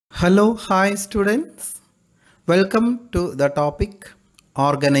Hello, hi students. Welcome to the topic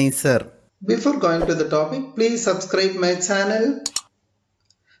Organiser. Before going to the topic, please subscribe my channel.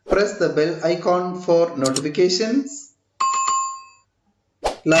 Press the bell icon for notifications.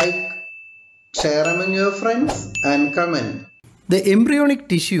 Like, share among your friends and comment. The embryonic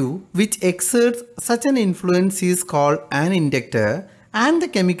tissue which exerts such an influence is called an inductor, and the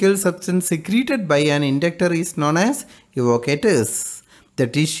chemical substance secreted by an inductor is known as evocators. The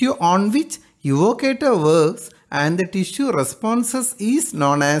tissue on which evocator works and the tissue responses is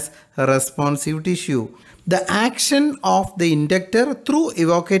known as responsive tissue. The action of the inductor through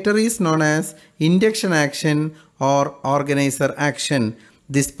evocator is known as induction action or organizer action.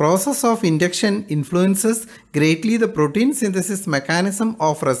 This process of induction influences greatly the protein synthesis mechanism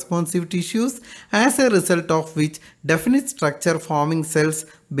of responsive tissues, as a result of which definite structure forming cells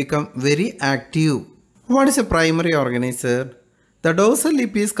become very active. What is a primary organizer? The dorsal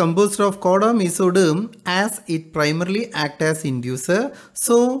lip is composed of chord mesoderm, as it primarily acts as inducer,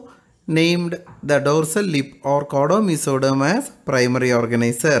 so named the dorsal lip or chord mesoderm as primary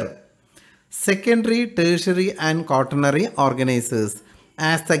organizer. Secondary, tertiary and quaternary organizers.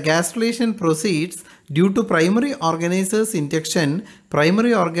 As the gastrulation proceeds, due to primary organizers induction,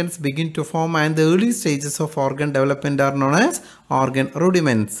 primary organs begin to form, and the early stages of organ development are known as organ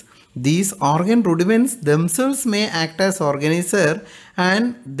rudiments. These organ rudiments themselves may act as organizer,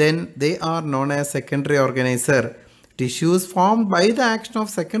 and then they are known as secondary organizer. Tissues formed by the action of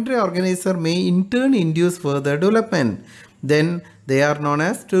secondary organizer may in turn induce further development. Then they are known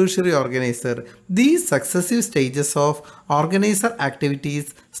as tertiary organizer. These successive stages of organizer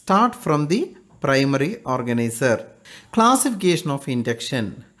activities start from the primary organizer. Classification of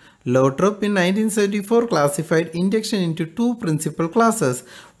induction. Lothrop in 1974 classified induction into two principal classes.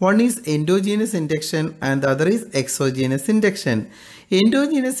 One is endogenous induction and the other is exogenous induction.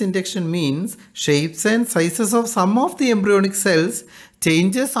 Endogenous induction means shapes and sizes of some of the embryonic cells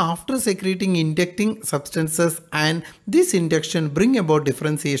changes after secreting inducting substances, and this induction bring about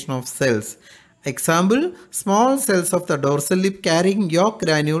differentiation of cells. Example, small cells of the dorsal lip carrying yolk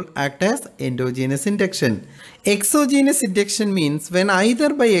granule act as endogenous induction. Exogenous induction means when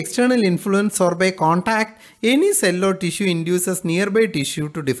either by external influence or by contact, any cell or tissue induces nearby tissue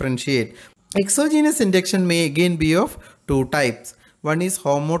to differentiate. Exogenous induction may again be of two types. One is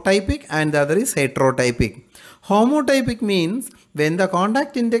homotypic and the other is heterotypic. Homotypic means when the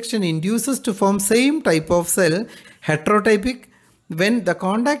contact induction induces to form same type of cell. Heterotypic when the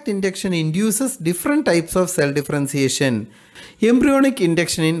contact induction induces different types of cell differentiation. Embryonic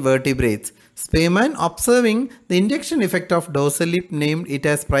induction in vertebrates. Spemann, observing the induction effect of dorsal lip, named it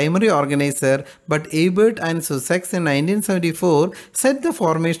as primary organizer, but Ebert and Sussex in 1974 said the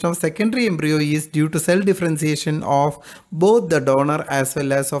formation of secondary embryo is due to cell differentiation of both the donor as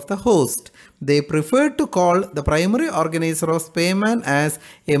well as of the host. They preferred to call the primary organizer of Spemann as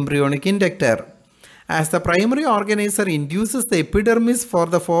embryonic inductor. As the primary organizer induces the epidermis for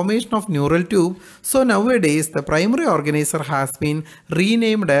the formation of neural tube, so nowadays the primary organizer has been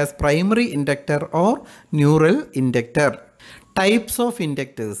renamed as primary inductor or neural inductor. Types of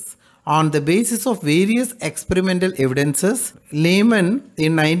inductors. On the basis of various experimental evidences, Lehmann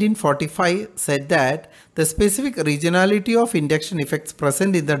in 1945 said that the specific regionality of induction effects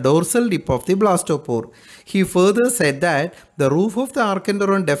present in the dorsal lip of the blastopore. He further said that the roof of the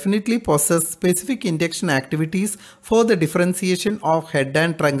archenteron definitely possesses specific induction activities for the differentiation of head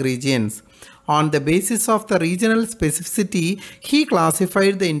and trunk regions. On the basis of the regional specificity, he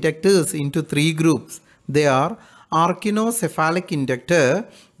classified the inductors into three groups. They are arachnocephalic inductor.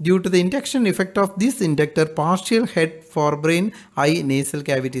 Due to the induction effect of this inductor, partial head, forebrain, eye, nasal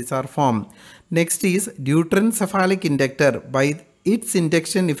cavities are formed. Next is deuterancephalic inductor. By its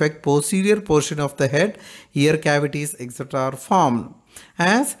induction effect, posterior portion of the head, ear cavities, etc. are formed.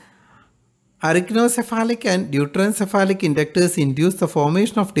 As arachnocephalic and deuterancephalic inductors induce the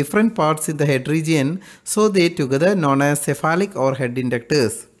formation of different parts in the head region, so they together known as cephalic or head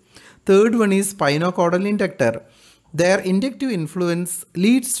inductors. Third one is spinocaudal inductor. Their inductive influence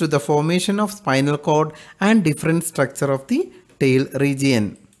leads to the formation of spinal cord and different structure of the tail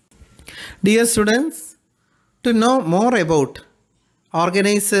region. Dear students, to know more about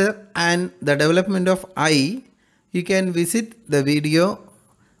organizer and the development of eye, you can visit the video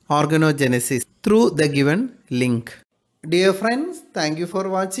Organogenesis through the given link. Dear friends, thank you for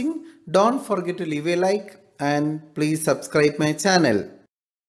watching. Don't forget to leave a like and please subscribe my channel.